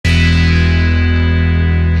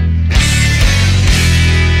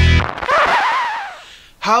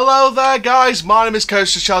Hello there guys, my name is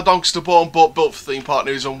Coaster Childonster Born but built for theme park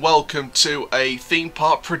news, and welcome to a theme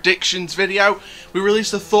park predictions video. We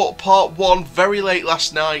released the Thought Part 1 very late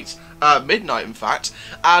last night, midnight in fact,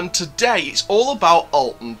 and today it's all about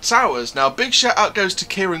Alton Towers. Now big shout out goes to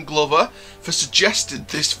Kieran Glover for suggesting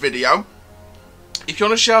this video. If you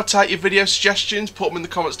want to shout out your video suggestions, put them in the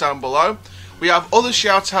comments down below. We have other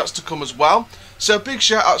shout outs to come as well, so big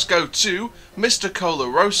shout outs go to Mr. Cola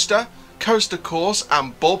Roaster, Coaster Course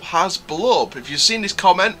and Bob Has Blub. If you've seen this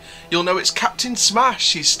comment, you'll know it's Captain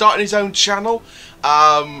Smash. He's starting his own channel,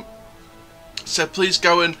 so please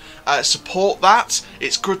go and support that.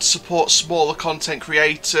 It's good to support smaller content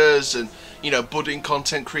creators and, you know, budding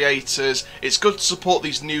content creators. It's good to support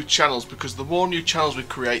these new channels, because the more new channels we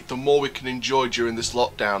create, the more we can enjoy during this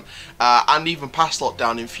lockdown, and even past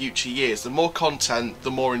lockdown in future years. The more content,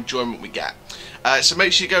 the more enjoyment we get. So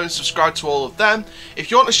make sure you go and subscribe to all of them. If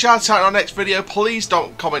you want to shout out in our next video, please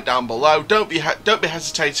don't comment down below. Don't be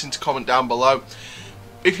hesitating to comment down below.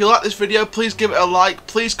 If you like this video, please give it a like.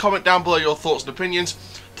 Please comment down below your thoughts and opinions.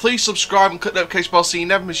 Please subscribe and click the notification bell so you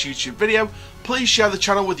never miss a YouTube video. Please share the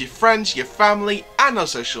channel with your friends, your family and on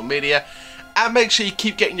social media. And make sure you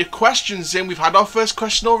keep getting your questions in. We've had our first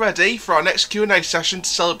question already for our next Q&A session to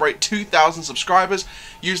celebrate 2,000 subscribers.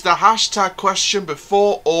 Use the hashtag question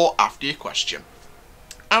before or after your question.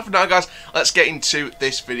 And for now guys, let's get into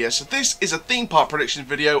this video. So this is a theme park prediction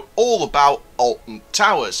video all about Alton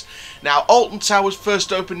Towers. Now Alton Towers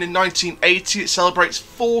first opened in 1980. It celebrates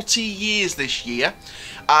 40 years this year.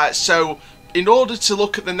 So in order to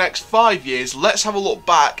look at the next 5 years, let's have a look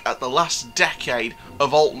back at the last decade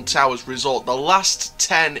of Alton Towers Resort. The last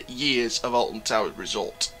 10 years of Alton Towers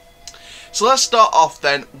Resort. So let's start off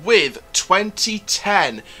then with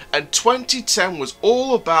 2010. And 2010 was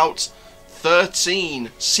all about 13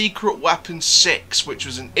 Secret Weapon 6, which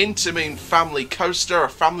was an Intamin family coaster, a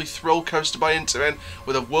family thrill coaster by Intamin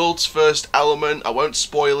with a world's first element. I won't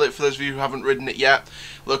spoil it for those of you who haven't ridden it yet.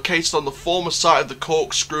 Located on the former site of the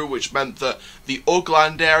corkscrew, which meant that the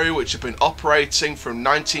Ugland area, which had been operating from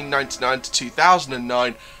 1999 to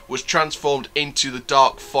 2009, was transformed into the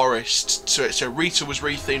Dark Forest. So Rita was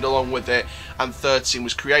rethemed along with it, and 13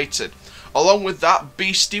 was created. Along with that,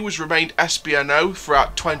 Beastie was remained SBNO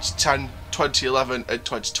throughout 2010, 2011 and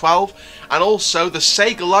 2012, and also the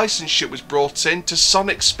Sega license ship was brought in to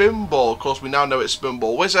Sonic Spinball. Of course we now know it's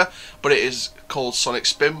Spinball Wizard, but it is called Sonic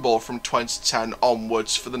Spinball from 2010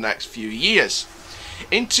 onwards for the next few years.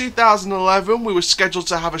 In 2011 we were scheduled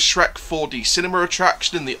to have a Shrek 4D cinema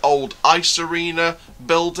attraction in the old Ice Arena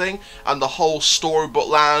building, and the whole Storybook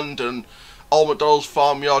Land and Old MacDonald's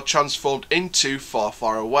Farmyard transformed into Far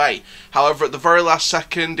Far Away. However, at the very last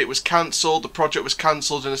second it was cancelled. The project was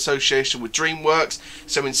cancelled in association with DreamWorks,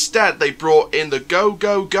 so instead they brought in the Go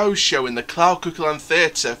Go Go show in the Cloud Cookie Land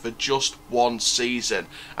Theatre for just one season,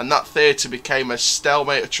 and that theatre became a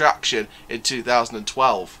stalemate attraction in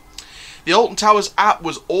 2012. The Alton Towers app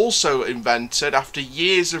was also invented after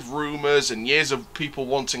years of rumours and years of people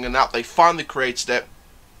wanting an app. They finally created it,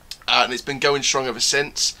 and it's been going strong ever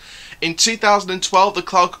since. In 2012, the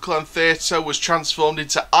Cloud Cookie Land Theatre was transformed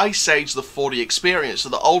into Ice Age the 4D experience. So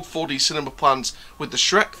the old 4D cinema plans with the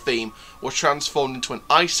Shrek theme were transformed into an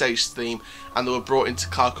Ice Age theme, and they were brought into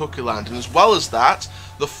Cloud Cookie Land. And as well as that,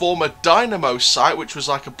 the former Dynamo site, which was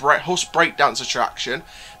like a Huss breakdance attraction,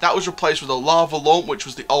 that was replaced with a lava lump, which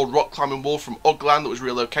was the old rock climbing wall from Ugland that was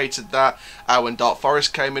relocated there when Dark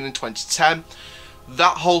Forest came in 2010.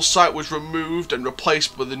 That whole site was removed and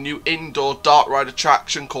replaced with a new indoor dark ride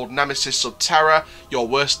attraction called Nemesis Subterra, Your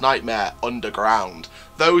Worst Nightmare Underground.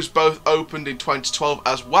 Those both opened in 2012,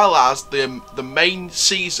 as well as the main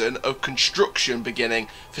season of construction beginning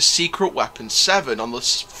for Secret Weapon 7 on the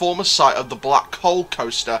former site of the Black Hole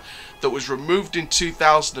coaster that was removed in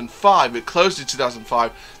 2005. It closed in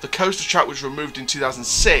 2005. The coaster track was removed in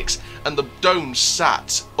 2006, and the dome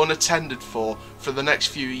sat unattended for the next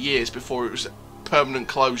few years before it was permanent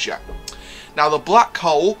closure. Now the Black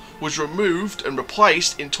Hole was removed and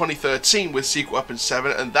replaced in 2013 with Secret Weapon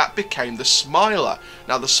 7, and that became the Smiler.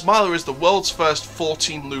 Now the Smiler is the world's first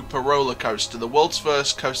 14 looper roller coaster, the world's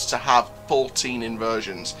first coaster to have 14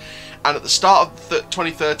 inversions. And at the start of the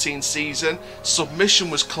 2013 season, Submission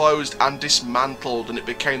was closed and dismantled, and it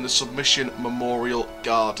became the Submission Memorial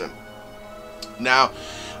Garden. Now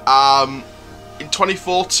in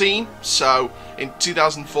 2014, so in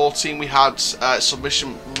 2014 we had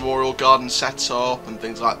Submission Memorial Garden set up and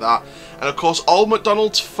things like that, and of course Old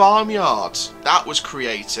MacDonald's Farmyard, that was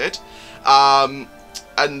created.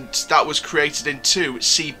 and that was created into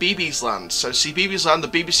CBeebies Land. So CBeebies Land, the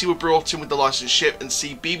BBC were brought in with the licensed ship, and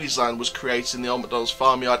CBeebies Land was created in the Old MacDonald's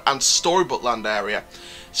Farmyard and Storybook Land area.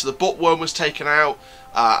 So the bookworm was taken out,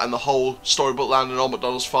 and the whole Storybook Land and Old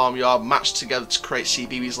MacDonald's Farmyard matched together to create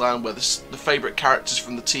CBeebies Land, where the favourite characters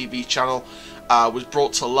from the TV channel was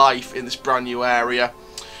brought to life in this brand new area.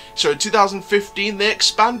 So in 2015 they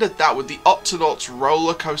expanded that with the Octonauts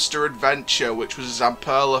Roller Coaster Adventure, which was a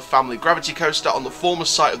Zamperla family gravity coaster on the former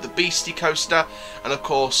site of the Beastie Coaster, and of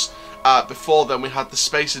course before then we had the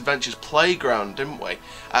Space Adventures Playground, didn't we?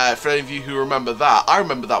 For any of you who remember that, I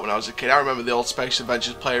remember that when I was a kid. I remember the old Space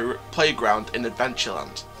Adventures Playground in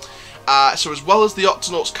Adventureland. So as well as the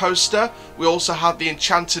Octonauts Coaster, we also had the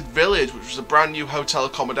Enchanted Village, which was a brand new hotel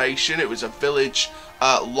accommodation. It was a village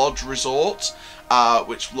lodge resort,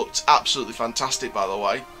 which looked absolutely fantastic, by the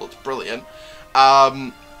way. Looked brilliant.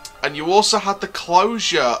 And you also had the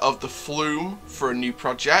closure of the Flume for a new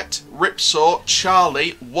project. Ripsaw,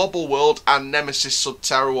 Charlie, Wobble World and Nemesis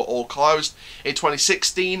Subterra were all closed. In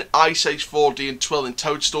 2016, Ice Age 4D and Twirling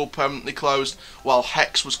Toadstool permanently closed, while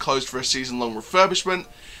Hex was closed for a season-long refurbishment.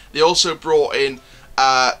 They also brought in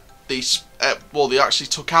they actually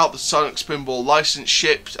took out the Sonic Spinball license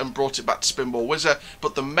ship and brought it back to Spinball Wizard.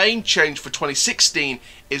 But the main change for 2016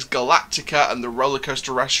 is Galactica and the Roller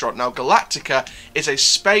Coaster Restaurant. Now, Galactica is a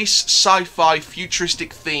space, sci-fi,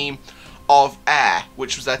 futuristic theme of Air,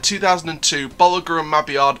 which was their 2002 Bolliger and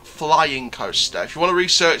Mabiard flying coaster. If you want to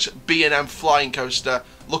research B&M flying coaster,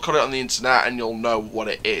 look on it on the internet and you'll know what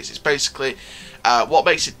it is. It's basically what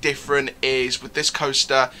makes it different is with this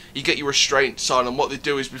coaster you get your restraints on, and what they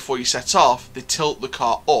do is before you set off they tilt the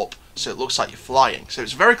car up so it looks like you're flying. So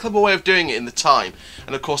it's a very clever way of doing it in the time,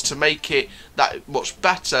 and of course to make it that much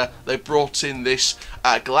better they brought in this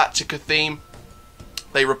Galactica theme.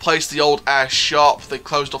 They replaced the old air shop, they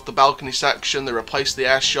closed off the balcony section, they replaced the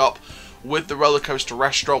air shop with the roller coaster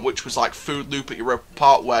restaurant, which was like food loop at Europa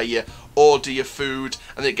Park, where you order your food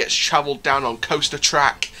and it gets travelled down on coaster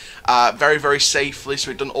track very, very safely,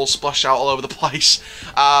 so it doesn't all splash out all over the place.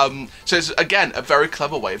 So it's, again, a very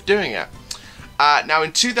clever way of doing it. Now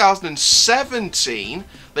in 2017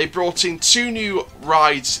 they brought in two new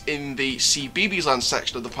rides in the CBeebies Land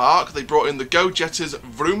section of the park. They brought in the Go Jetters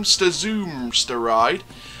Vroomster Zoomster ride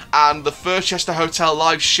and the Furchester Hotel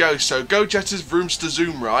live show. So Go Jetters Vroomster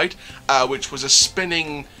Zoom ride, which was a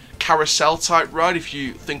spinning carousel type ride, if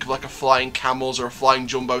you think of like a flying camels or a flying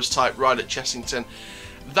jumbos type ride at Chessington,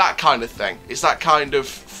 that kind of thing. It's that kind of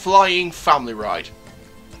flying family ride.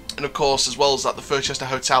 And of course, as well as that, the Furchester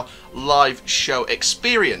Hotel live show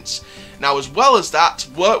experience. Now, as well as that,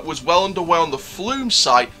 work was well underway on the Flume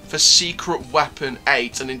site for Secret Weapon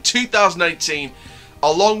 8, and in 2018,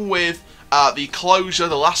 along with the closure,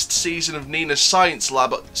 the last season of Nina's Science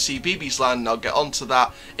Lab at CBeebies Land, and I'll get onto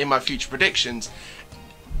that in my future predictions,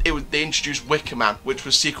 they introduced Wicker Man, which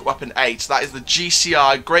was Secret Weapon 8. That is the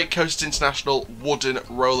GCI, Great Coasters International wooden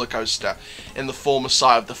roller coaster in the former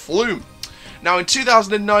site of the Flume. Now in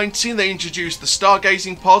 2019 they introduced the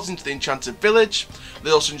Stargazing Pods into the Enchanted Village. They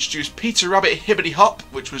also introduced Peter Rabbit Hibbity Hop,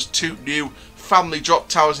 which was two new family drop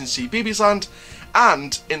towers in CBeebies Land.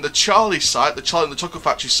 And in the Charlie site, the Charlie and the Chocolate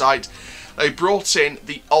Factory site, they brought in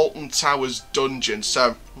the Alton Towers Dungeon.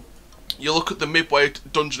 So you look at the Midway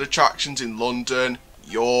dungeon attractions in London,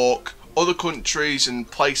 York, other countries and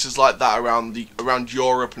places like that around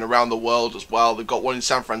Europe and around the world as well. They've got one in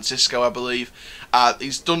San Francisco, I believe.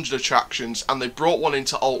 These dungeon attractions, and they brought one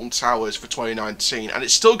into Alton Towers for 2019, and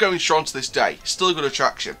it's still going strong to this day. Still a good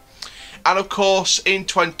attraction. And of course, in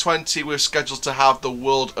 2020, we're scheduled to have the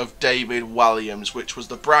World of David Williams, which was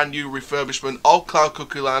the brand new refurbishment of Cloud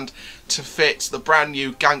Cuckoo Land to fit the brand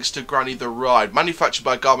new Gangster Granny the Ride, manufactured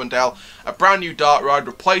by Garmondale, a brand new dark ride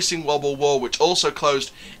replacing Wobble World, which also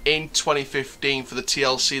closed in 2015 for the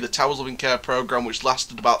TLC, the Towers Loving Care program, which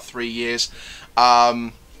lasted about 3 years.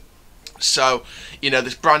 So, you know,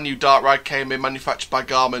 this brand new dark ride came in, manufactured by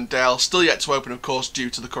Garmondale, still yet to open, of course,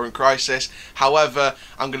 due to the current crisis. However,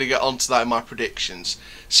 I'm going to get onto that in my predictions.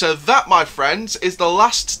 So that, my friends, is the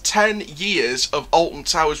last 10 years of Alton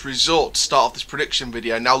Towers Resort to start off this prediction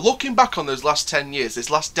video. Now, looking back on those last 10 years,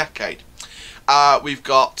 this last decade, we've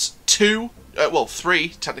got three,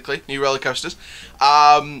 technically, new roller coasters.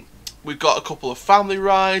 We've got a couple of family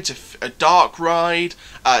rides, a dark ride,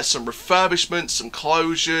 some refurbishments, some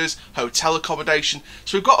closures, hotel accommodation.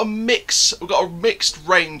 So we've got a mixed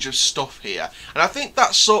range of stuff here. And I think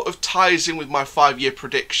that sort of ties in with my 5-year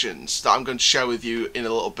predictions that I'm going to share with you in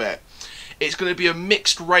a little bit. it's going to be a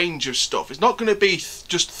mixed range of stuff. It's not going to be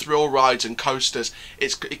just thrill rides and coasters.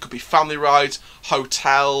 It could be family rides,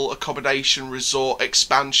 hotel, accommodation, resort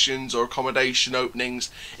expansions or accommodation openings.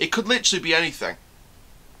 It could literally be anything.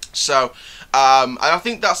 So, and I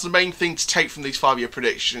think that's the main thing to take from these 5-year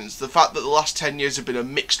predictions. The fact that the last 10 years have been a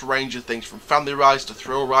mixed range of things, from family rides to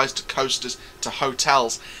thrill rides to coasters to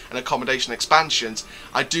hotels and accommodation expansions.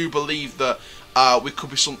 I do believe that we could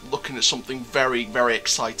be looking at something very, very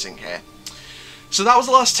exciting here. So that was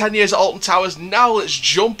the last 10 years at Alton Towers. Now let's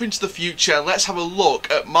jump into the future and let's have a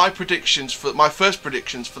look at my first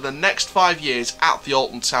predictions for the next 5 years at the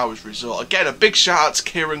Alton Towers Resort. Again, a big shout out to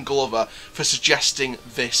Kieran Glover for suggesting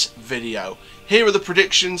this video. Here are the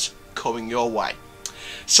predictions coming your way.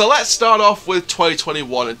 So let's start off with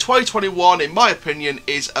 2021, and 2021 in my opinion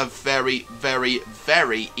is a very, very,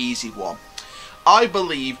 very easy one. I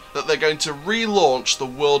believe that they're going to relaunch the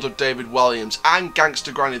World of David Williams and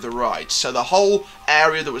Gangster Granny the Ride. So the whole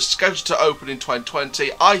area that was scheduled to open in 2020,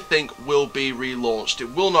 I think will be relaunched.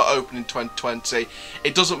 It will not open in 2020.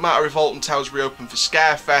 It doesn't matter if Alton Towers reopen for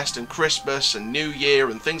Scarefest and Christmas and New Year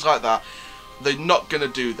and things like that. They're not going to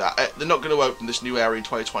do that. They're not going to open this new area in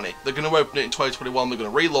 2020. They're going to open it in 2021. They're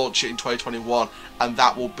going to relaunch it in 2021, and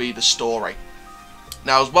that will be the story.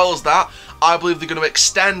 Now, as well as that, I believe they're going to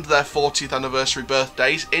extend their 40th anniversary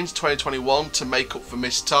birthdays into 2021 to make up for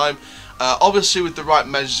missed time. Obviously, with the right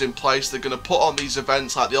measures in place, they're going to put on these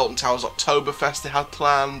events like the Alton Towers Oktoberfest they had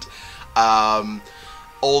planned,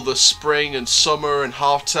 all the spring and summer and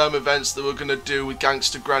half-term events that we're going to do with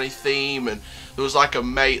Gangster Granny theme, and there was like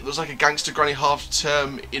a Gangster Granny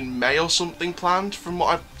half-term in May or something planned from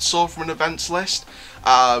what I saw from an events list.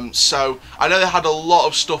 So I know they had a lot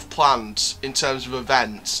of stuff planned in terms of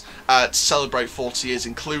events to celebrate 40 years,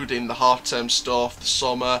 including the half-term stuff, the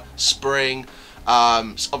summer, spring,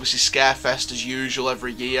 obviously Scarefest as usual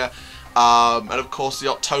every year, and of course the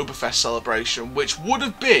Oktoberfest celebration, which would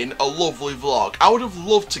have been a lovely vlog. I would have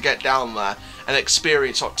loved to get down there and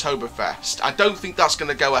experience Oktoberfest. I don't think that's going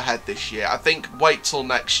to go ahead this year. I think wait till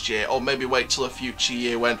next year, or maybe wait till a future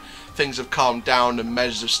year when things have calmed down and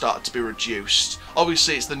measures have started to be reduced.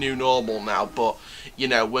 Obviously it's the new normal now, but you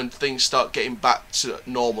know, when things start getting back to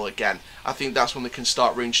normal again, I think that's when they can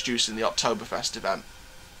start reintroducing the Oktoberfest event.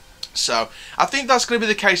 So I think that's going to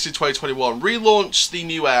be the case in 2021. Relaunch the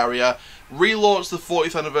new area, relaunch the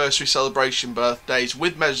 40th anniversary celebration birthdays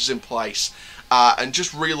with measures in place, and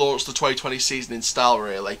just relaunch the 2020 season in style,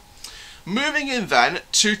 really. Moving in then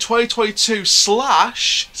to 2022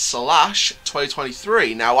 slash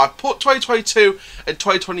 2023. Now I put 2022 and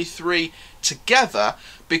 2023 together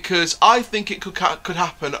because I think it could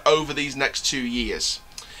happen over these next 2 years.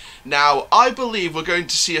 Now, I believe we're going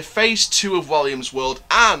to see a Phase 2 of Williams World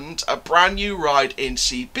and a brand new ride in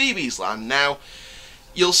CBeebies Land. Now,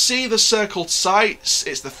 you'll see the circled sites.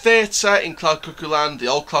 It's the theatre in Cloud Cuckoo Land, the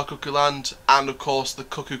old Cloud Cuckoo Land, and of course the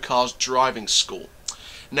Cuckoo Cars driving school.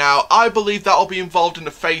 Now, I believe that will be involved in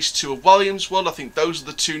a Phase 2 of Williams World. I think those are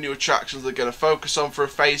the 2 new attractions they're going to focus on for a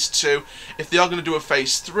Phase 2. If they are going to do a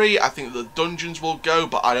Phase 3, I think the dungeons will go,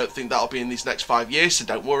 but I don't think that'll be in these next 5 years, so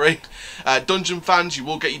don't worry. Dungeon fans, you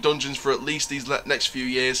will get your dungeons for at least these next few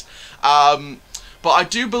years. But I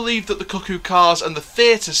do believe that the Cuckoo Cars and the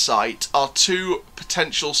theatre site are 2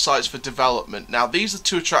 potential sites for development. Now, these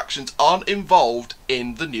 2 attractions aren't involved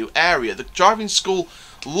in the new area. The driving school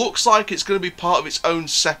looks like it's going to be part of its own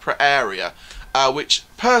separate area, which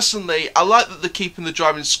personally I like that they're keeping the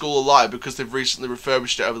driving school alive because they've recently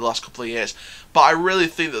refurbished it over the last couple of years, but I really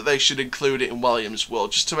think that they should include it in Williams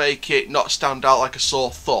World just to make it not stand out like a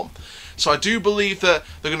sore thumb. So I do believe that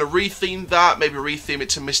they're going to retheme that, maybe retheme it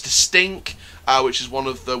to Mr. Stink, which is one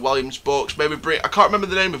of the Williams books. Maybe bring, I can't remember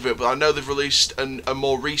the name of it, but I know they've released a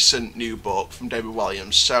more recent new book from David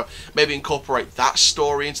Williams. So maybe incorporate that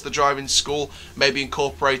story into the driving school, maybe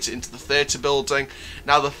incorporate it into the theatre building.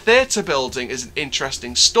 Now the theatre building is an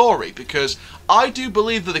interesting story because I do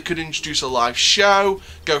believe that they could introduce a live show,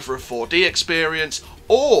 go for a 4D experience,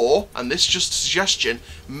 or, and this is just a suggestion,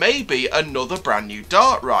 maybe another brand new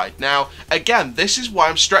dart ride. Now, again, this is why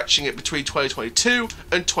I'm stretching it between 2022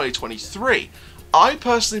 and 2023. I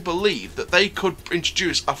personally believe that they could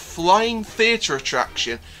introduce a flying theatre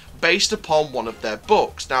attraction based upon one of their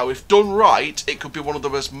books. Now, if done right, it could be one of the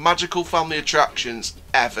most magical family attractions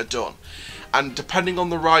ever done. And depending on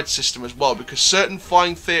the ride system as well, because certain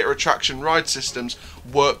flying theatre attraction ride systems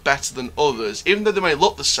work better than others, even though they may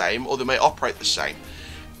look the same or they may operate the same.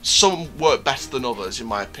 Some work better than others, in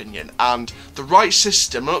my opinion, and the right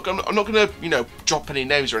system, I'm not going to, you know, drop any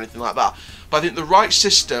names or anything like that, but I think the right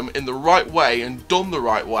system, in the right way, and done the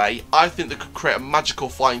right way, I think they could create a magical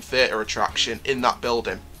flying theatre attraction in that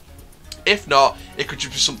building. If not, it could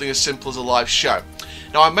just be something as simple as a live show.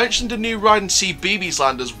 Now, I mentioned a new ride in CBeebies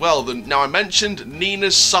Land as well. Now, I mentioned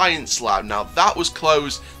Nina's Science Lab. Now, that was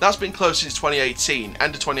closed. That's been closed since 2018,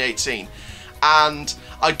 end of 2018. And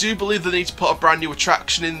I do believe they need to put a brand new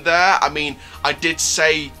attraction in there. I mean, I did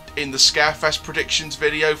say in the Scarefest predictions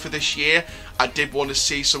video for this year, I did want to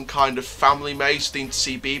see some kind of family maze themed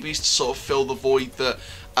CBeebies to sort of fill the void that,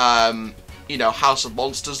 you know, House of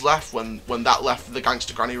Monsters left when that left for the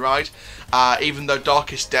Gangster Granny ride. Even though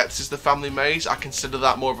Darkest Depths is the family maze, I consider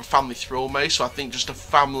that more of a family thrill maze, so I think just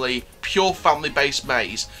a pure family-based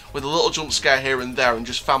maze with a little jump scare here and there and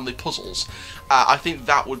just family puzzles. I think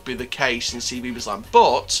that would be the case in CBeebies Land,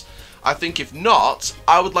 but I think if not,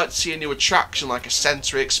 I would like to see a new attraction like a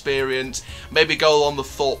sensory experience, maybe go along the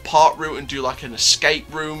Thought Park route and do like an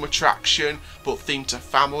escape room attraction, but themed to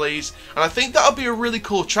families. And I think that would be a really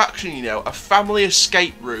cool attraction, you know, a family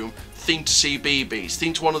escape room themed to CBeebies,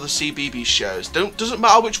 themed to one of the CBeebies shows. Doesn't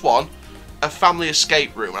matter which one, a family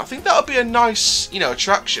escape room. And I think that would be a nice, you know,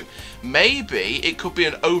 attraction. Maybe it could be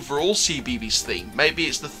an overall CBeebies theme. Maybe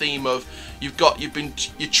it's the theme of you're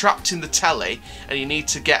trapped in the telly and you need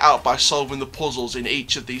to get out by solving the puzzles in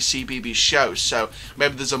each of these CBeebies shows. So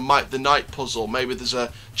maybe there's a Mike the Knight puzzle, maybe there's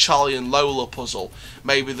a Charlie and Lola puzzle,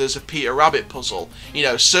 maybe there's a Peter Rabbit puzzle. You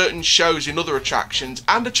know, certain shows in other attractions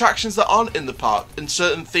and attractions that aren't in the park and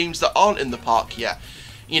certain themes that aren't in the park yet.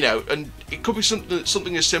 You know, and it could be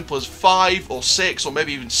something as simple as 5 or 6 or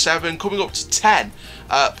maybe even 7, coming up to 10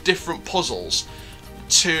 different puzzles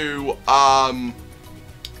to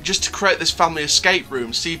just to create this family escape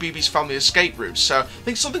room, CBeebies family escape room. So I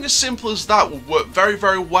think something as simple as that would work very,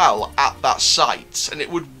 very well at that site, and it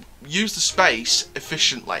would use the space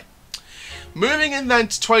efficiently. Moving in then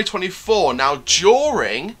to 2024. Now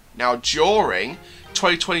during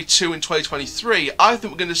 2022 and 2023, I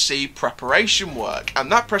think we're going to see preparation work,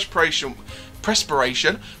 and that preparation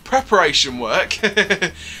work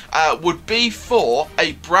would be for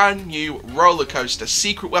a brand new roller coaster,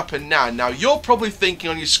 Secret Weapon 9. Now you're probably thinking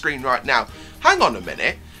on your screen right now, hang on a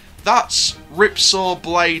minute, that's Ripsaw,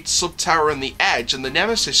 Blade, Subterra and the Edge and the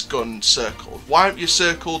Nemesis gun circled. Why haven't you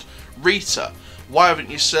circled Rita? Why haven't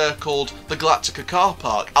you circled the Galactica car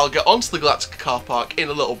park? I'll get onto the Galactica car park in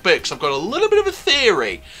a little bit because I've got a little bit of a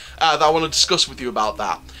theory that I want to discuss with you about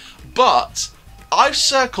that. But I've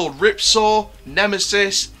circled Ripsaw,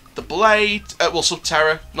 Nemesis, the Blade, well,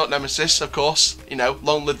 Subterra, not Nemesis, of course, you know,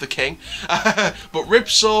 long live the king. But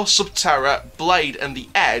Ripsaw, Subterra, Blade and the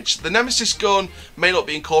Edge. The Nemesis gun may not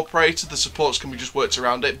be incorporated, the supports can be just worked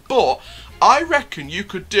around it, but I reckon you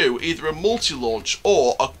could do either a multi-launch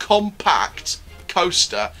or a compact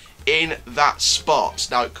coaster in that spot.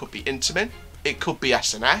 Now it could be Intamin, it could be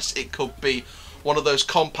SNS, it could be one of those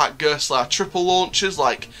compact Gerstlauer triple launchers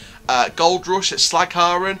like Gold Rush at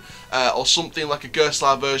Slagharen, or something like a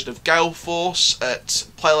Gerstlauer version of Gale Force at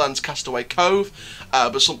Playland's Castaway Cove,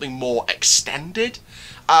 but something more extended.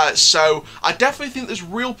 So I definitely think there's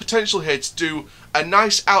real potential here to do a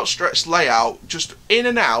nice outstretched layout just in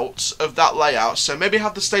and out of that layout. So maybe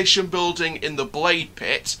have the station building in the Blade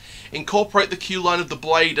pit, incorporate the queue line of the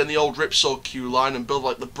Blade and the old Ripsaw queue line and build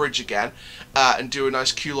like the bridge again, and do a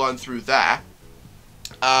nice queue line through there.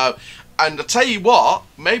 And I tell you what,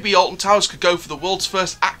 maybe Alton Towers could go for the world's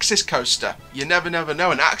first Axis coaster. You never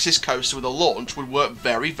know. An Axis coaster with a launch would work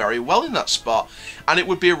very, very well in that spot. And it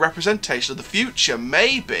would be a representation of the future.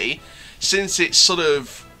 Maybe, since it's sort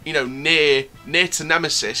of, you know, near to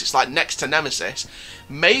Nemesis, it's like next to Nemesis,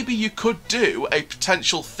 maybe you could do a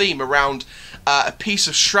potential theme around a piece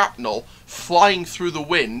of shrapnel flying through the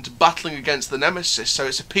wind, battling against the Nemesis. So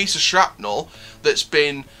it's a piece of shrapnel that's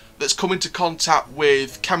come into contact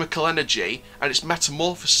with chemical energy and it's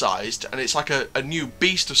metamorphosized and it's like a new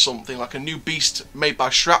beast or something, like a new beast made by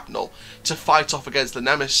shrapnel to fight off against the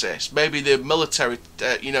Nemesis. Maybe the military,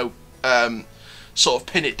 sort of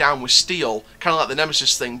pin it down with steel, kind of like the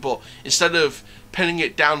Nemesis thing, but instead of pinning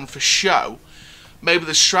it down for show, maybe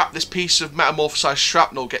this piece of metamorphosized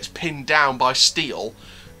shrapnel gets pinned down by steel,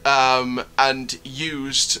 and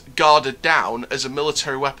guarded down as a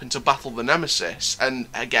military weapon to battle the Nemesis, and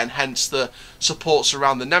again, hence the supports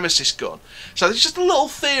around the Nemesis gun. So there's just a little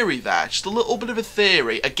theory there, just a little bit of a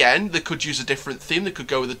theory. Again, they could use a different theme, they could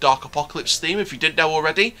go with the Dark Apocalypse theme, if you didn't know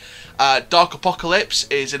already. Dark Apocalypse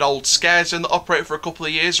is an old scare zone that operated for a couple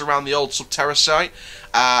of years around the old Subterra site,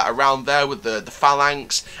 around there with the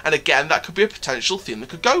Phalanx, and again, that could be a potential theme they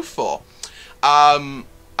could go for.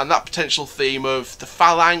 And that potential theme of the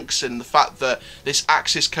Phalanx and the fact that this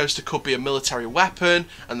Axis coaster could be a military weapon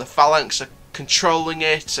and the Phalanx are controlling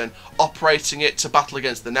it and operating it to battle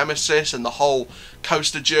against the Nemesis, and the whole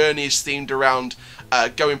coaster journey is themed around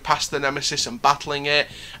going past the Nemesis and battling it.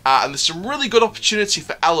 And there's some really good opportunity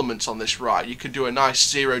for elements on this ride. You can do a nice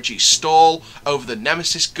zero-G stall over the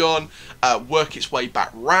Nemesis gun, work its way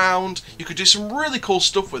back round. You could do some really cool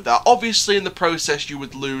stuff with that. Obviously, in the process, you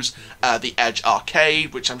would lose the Edge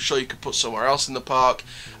arcade, which I'm sure you could put somewhere else in the park.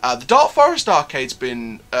 The Dark Forest arcade's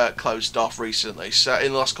been closed off recently, so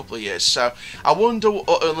in the last couple of years. So I wonder,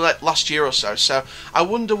 last year or so. So I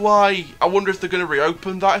wonder why. I wonder if they're going to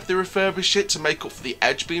reopen that if they refurbish it to make up for the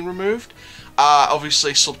Edge being removed.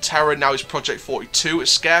 Obviously, Subterra now is Project 42 at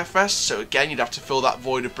Scarefest, so again, you'd have to fill that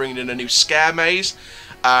void of bringing in a new scare maze.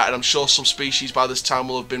 And I'm sure some species by this time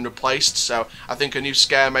will have been replaced, so I think a new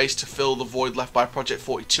scare maze to fill the void left by Project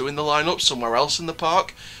 42 in the lineup somewhere else in the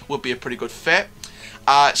park would be a pretty good fit.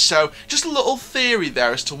 So just a little theory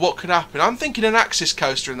there as to what could happen. I'm thinking an Axis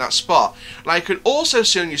coaster in that spot. And I can also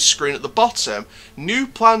see on your screen at the bottom, new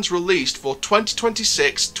plans released for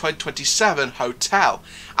 2026-2027 Hotel.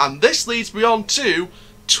 And this leads me on to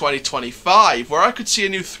 2025, where I could see a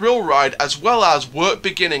new thrill ride as well as work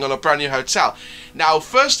beginning on a brand new hotel. Now,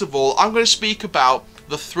 first of all, I'm going to speak about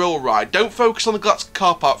the thrill ride. Don't focus on the Galactica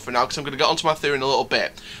car park for now, because I'm going to get onto my theory in a little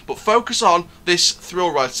bit. But focus on this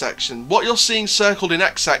thrill ride section. What you're seeing circled in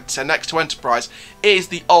X Sector next to Enterprise is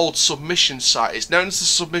the old submission site. It's known as the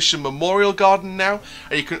Submission Memorial Garden now,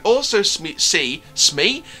 and you can also see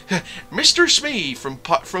Smee, Mr. Smee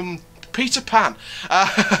from Peter Pan.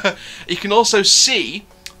 You can also see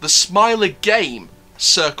the Smiler game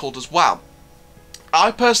circled as well.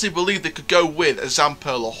 I personally believe they could go with a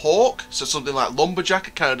Zamperla Hawk, so something like Lumberjack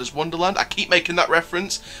at Canada's Wonderland. I keep making that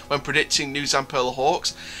reference when predicting new Zamperla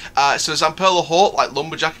Hawks. So a Zamperla Hawk, like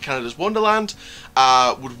Lumberjack at Canada's Wonderland,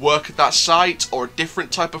 would work at that site, or a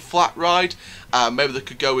different type of flat ride. Maybe they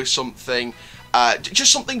could go with something,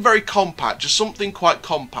 just something very compact, just something quite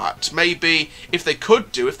compact. Maybe, if they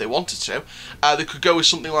wanted to, they could go with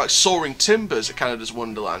something like Soaring Timbers at Canada's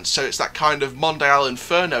Wonderland. So it's that kind of Mondial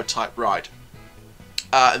Inferno type ride.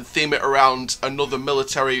 And theme it around another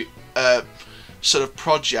military sort of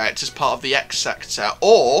project as part of the X Sector,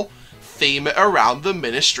 or theme it around the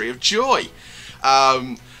Ministry of Joy,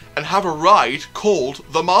 and have a ride called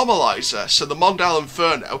the Marmalizer. So the Mondial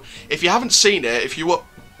Inferno, if you haven't seen it, if you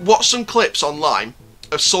watch some clips online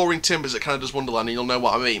of Soaring Timbers at Canada's Wonderland, and you'll know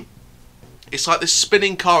what I mean. It's like this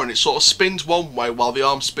spinning car, and it sort of spins one way while the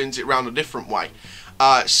arm spins it round a different way.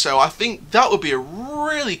 So I think that would be a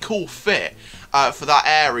really cool fit for that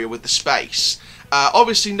area with the space.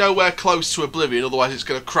 Obviously nowhere close to Oblivion, otherwise it's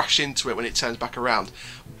going to crash into it when it turns back around.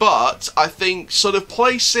 But I think sort of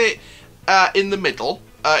place it in the middle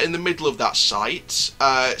of that site,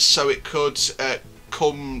 so it could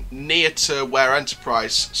come near to where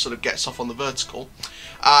Enterprise sort of gets off on the vertical,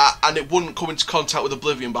 and it wouldn't come into contact with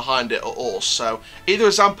Oblivion behind it at all. So either a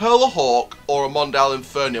Zamperla Hawk or a Mondial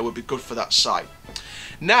Inferno would be good for that site.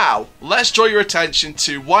 Now, let's draw your attention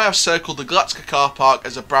to why I've circled the Galactica car park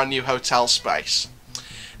as a brand new hotel space.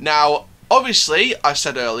 Now, obviously, I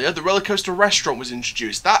said earlier, the roller coaster restaurant was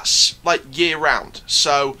introduced. That's like year round.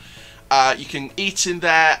 So, you can eat in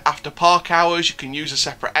there after park hours. You can use a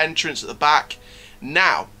separate entrance at the back.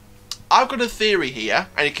 Now, I've got a theory here,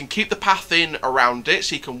 and you can keep the path in around it,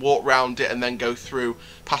 so you can walk around it and then go through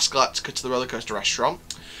past Galactica to the roller coaster restaurant.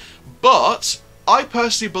 But I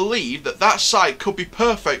personally believe that that site could be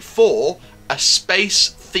perfect for a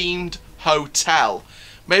space-themed hotel.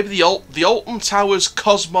 Maybe the Alton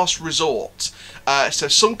Towers Resort. So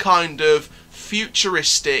some kind of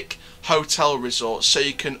futuristic hotel resort. So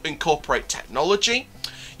you can incorporate technology,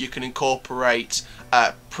 you can incorporate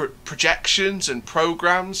projections and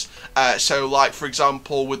programs. So like, for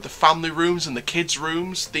example, with the family rooms and the kids'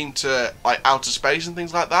 rooms themed to like outer space and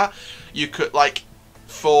things like that, you could, like,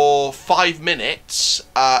 for 5 minutes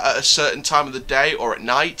at a certain time of the day or at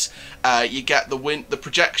night, you get the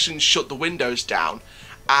projections shut the windows down,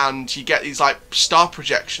 and you get these like star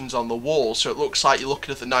projections on the wall, so it looks like you're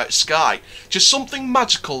looking at the night sky. Just something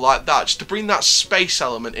magical like that, just to bring that space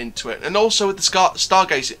element into it. And also with the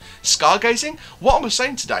stargazing? What am I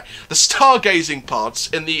saying today? The stargazing pods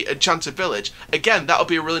in the Enchanted Village. Again, that would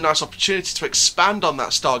be a really nice opportunity to expand on that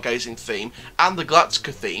stargazing theme and the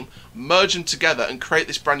Galactica theme, merge them together and create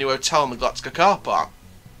this brand new hotel in the Galactica car park.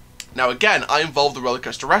 Now again, I involve the roller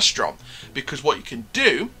coaster restaurant, because what you can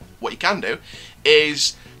do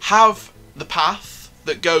is have the path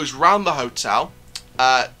that goes round the hotel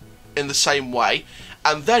in the same way,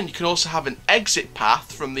 and then you can also have an exit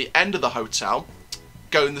path from the end of the hotel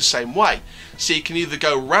going the same way. So you can either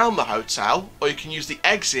go round the hotel, or you can use the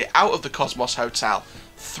exit out of the Cosmos Hotel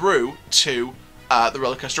through to the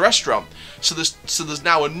roller coaster restaurant. So there's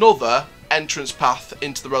now another entrance path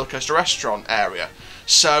into the roller coaster restaurant area.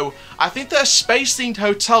 So I think that a space-themed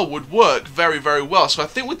hotel would work very, very well. So I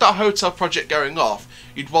think with that hotel project going off,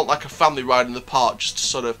 you'd want like a family ride in the park just to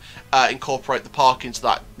sort of incorporate the park into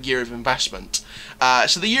that year of investment.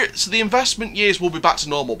 So the investment years will be back to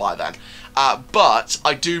normal by then. But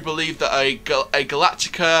I do believe that a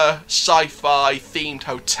Galactica sci-fi themed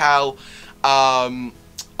hotel, and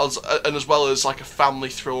as well as like a family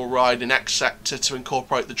thrill ride in X Sector to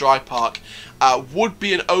incorporate the dry park, would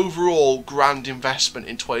be an overall grand investment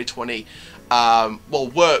in 2020.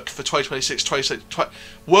 Work for 2026,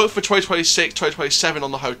 2027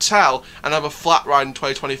 on the hotel, and have a flat ride in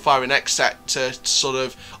 2025 in X Sector. Sort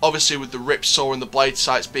of, obviously with the Ripsaw and the blade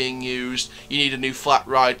sites being used, you need a new flat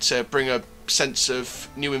ride to bring a sense of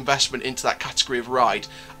new investment into that category of ride.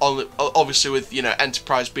 Obviously with, you know,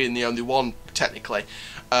 Enterprise being the only one technically.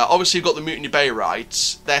 Obviously you've got the Mutiny Bay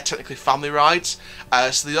rides, they're technically family rides,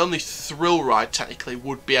 so the only thrill ride technically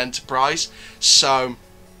would be Enterprise. So,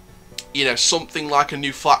 you know, something like a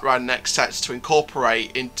new flat ride next set to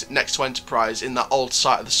incorporate next to Enterprise in that old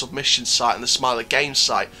site of the Submission site and the Smiler Games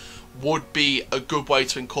site would be a good way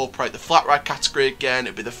to incorporate the flat ride category again.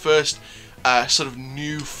 It'd be the first sort of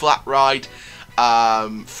new flat ride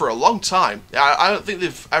for a long time. I don't think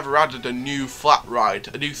they've ever added a new flat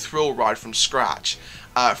ride, a new thrill ride from scratch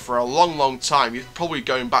for a long, long time. You're probably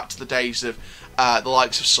going back to the days of the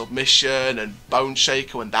likes of Submission and Bone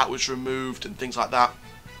Shaker when that was removed and things like that.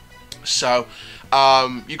 So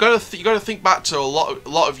you got to think back to a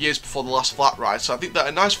lot of years before the last flat ride. So I think that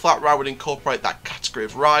a nice flat ride would incorporate that category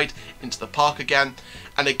of ride into the park again.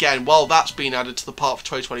 And again, while that's been added to the park for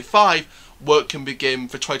 2025, work can begin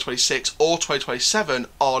for 2026 or 2027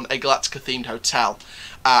 on a Galactica themed hotel,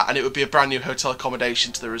 and it would be a brand new hotel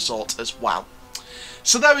accommodation to the resort as well.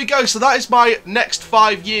 So there we go. So that is my next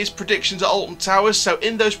 5 years predictions at Alton Towers. So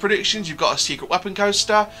in those predictions, you've got a secret weapon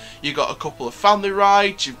coaster, you've got a couple of family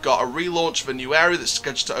rides, you've got a relaunch of a new area that's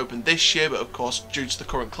scheduled to open this year, but of course due to the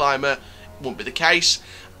current climate it won't be the case,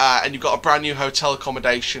 and you've got a brand new hotel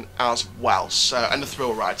accommodation as well, so, and a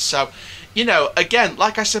thrill ride. So, you know, again,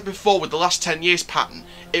 like I said before with the last 10 years pattern,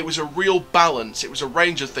 it was a real balance. It was a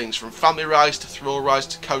range of things from family rides to thrill rides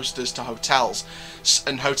to coasters to hotels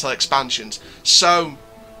and hotel expansions. So,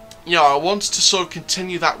 you know, I wanted to sort of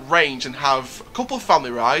continue that range and have a couple of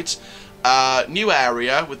family rides, new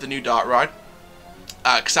area with the new dart ride,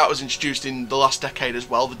 because that was introduced in the last decade as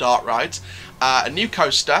well, the dart rides, a new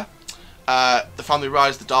coaster, the family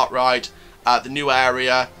rides, the dart ride, the new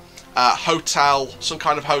area, hotel, some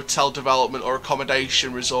kind of hotel development or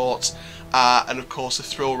accommodation resort, and of course a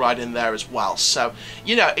thrill ride in there as well. So,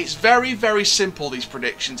 you know, it's very, very simple, these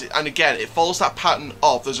predictions, and again, it follows that pattern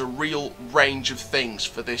of there's a real range of things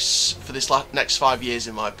for this next 5 years,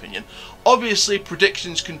 in my opinion. Obviously,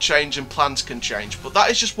 predictions can change and plans can change, but that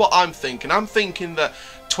is just what I'm thinking. I'm thinking that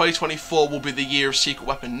 2024 will be the year of Secret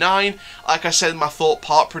Weapon 9. Like I said in my Thought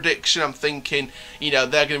Park prediction, I'm thinking, you know,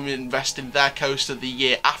 they're going to invest in their coaster the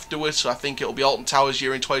year afterwards, so I think it'll be Alton Towers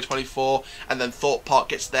year in 2024, and then Thought Park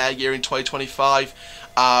gets their year in 2025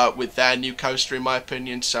 with their new coaster, in my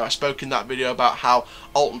opinion. So I spoke in that video about how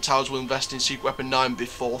Alton Towers will invest in Secret Weapon 9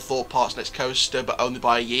 before Thought Park's next coaster, but only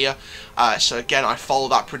by a year. So again, I follow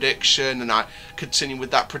that prediction, and I continue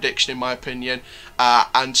with that prediction, in my opinion.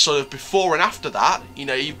 And sort of before and after that, you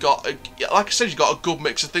know, you've got, like I said, you've got a good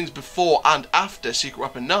mix of things before and after Secret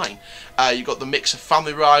Weapon 9. You've got the mix of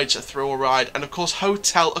family rides, a thrill ride, and of course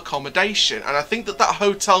hotel accommodation. And I think that that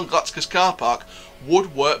hotel in Galactica's car park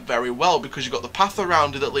would work very well, because you've got the path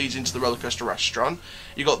around it that leads into the roller coaster restaurant.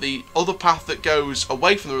 You've got the other path that goes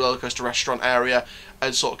away from the roller coaster restaurant area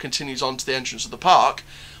and sort of continues on to the entrance of the park.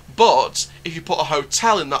 But if you put a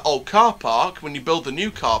hotel in that old car park, when you build the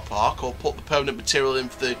new car park, or put the permanent material in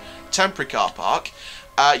for the temporary car park,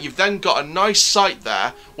 you've then got a nice site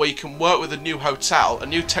there where you can work with a new hotel, a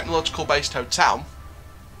new technological based hotel,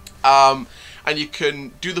 and you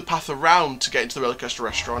can do the path around to get into the roller coaster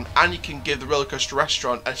restaurant, and you can give the roller coaster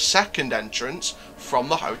restaurant a second entrance from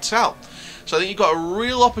the hotel. So I think you've got a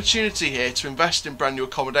real opportunity here to invest in brand new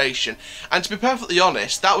accommodation. And to be perfectly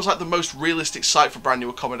honest, that was like the most realistic site for brand new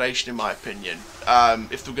accommodation, in my opinion,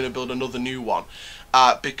 if they were going to build another new one.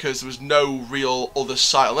 Because there was no real other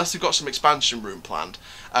site, unless they've got some expansion room planned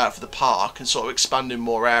for the park and sort of expanding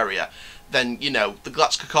more area, then, you know, the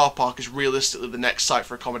Galactica car park is realistically the next site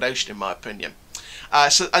for accommodation, in my opinion.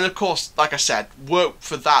 And of course, like I said, work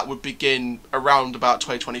for that would begin around about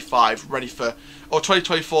 2025, ready for, or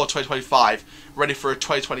 2024, 2025, ready for a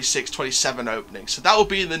 2026, 27 opening. So that will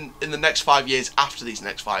be in the next 5 years after these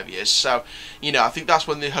next 5 years. So, you know, I think that's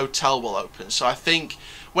when the hotel will open. So I think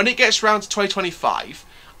when it gets around to 2025,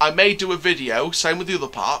 I may do a video, same with the other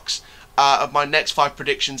parks, of my next 5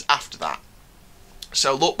 predictions after that.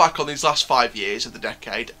 So look back on these last 5 years of the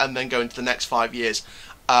decade, and then go into the next 5 years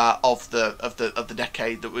of the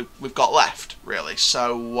decade that we've got left, really.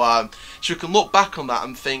 So so we can look back on that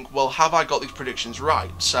and think, well, have I got these predictions right?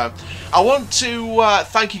 So I want to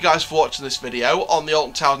thank you guys for watching this video on the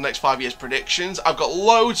Alton Towers next 5 years predictions. I've got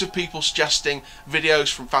loads of people suggesting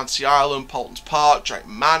videos from Fantasy Island, Paulton's Park,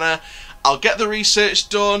 Drayton Manor. I'll get the research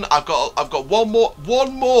done. I've got one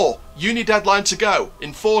more uni deadline to go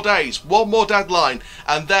in 4 days. One more deadline,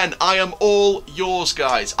 and then I am all yours,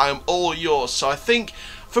 guys. I am all yours. So I think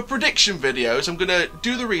for prediction videos, I'm going to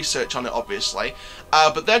do the research on it, obviously,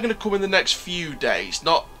 but they're going to come in the next few days,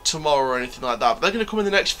 not tomorrow or anything like that, but they're going to come in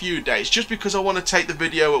the next few days, just because I want to take the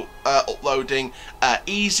video uploading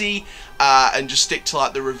easy, and just stick to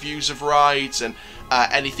like the reviews of rides and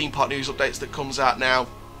any theme park news updates that comes out now.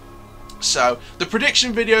 So the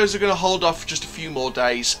prediction videos are going to hold off for just a few more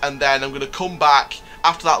days, and then I'm going to come back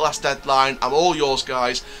after that last deadline. I'm all yours,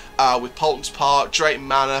 guys, with Paulton's Park, Drayton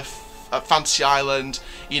Manor, Fantasy Island.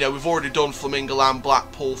 You know, we've already done Flamingo Land,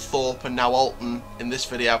 Blackpool, Thorpe, and now Alton in this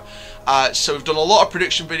video. So we've done a lot of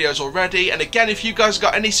prediction videos already, and again, if you guys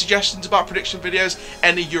got any suggestions about prediction videos,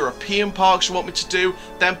 any European parks you want me to do,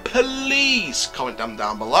 then please comment them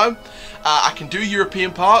down below. I can do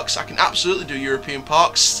European parks. I can absolutely do European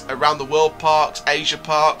parks, around the world parks, Asia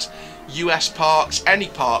parks, US parks, any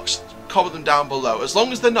parks. Comment them down below, as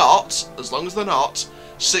long as they're not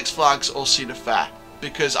Six Flags or Cedar Fair,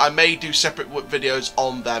 because I may do separate videos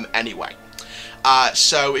on them anyway.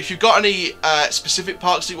 So if you've got any specific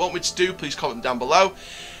parks that you want me to do, please comment them down below.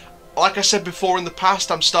 Like I said before in the past,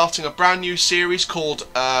 I'm starting a brand new series called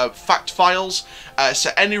Fact Files.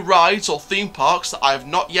 So any rides or theme parks that I have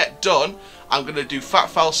not yet done, I'm going to do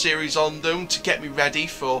Fact File series on them to get me ready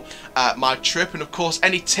for my trip. And of course,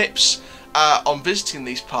 any tips on visiting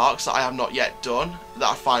these parks that I have not yet done, that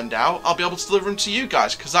I find out, I'll be able to deliver them to you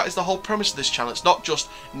guys, because that is the whole premise of this channel. It's not just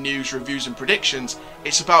news, reviews and predictions,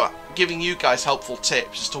 it's about giving you guys helpful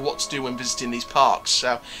tips as to what to do when visiting these parks.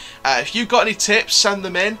 So if you've got any tips, send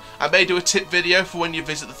them in. I may do a tip video for when you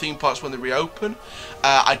visit the theme parks when they reopen.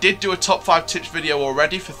 I did do a top 5 tips video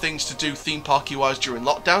already for things to do theme parky wise during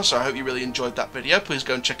lockdown, so I hope you really enjoyed that video. Please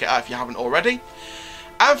go and check it out if you haven't already.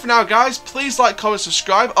 And for now, guys, please like, comment,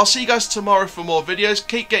 subscribe. I'll see you guys tomorrow for more videos.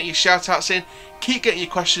 Keep getting your shout-outs in. Keep getting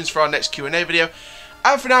your questions for our next Q&A video.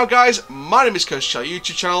 And for now, guys, my name is Coast Shell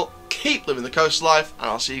YouTube channel. Keep living the coast life, and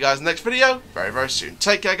I'll see you guys in the next video very, very soon.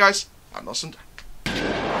 Take care, guys. Have an awesome day.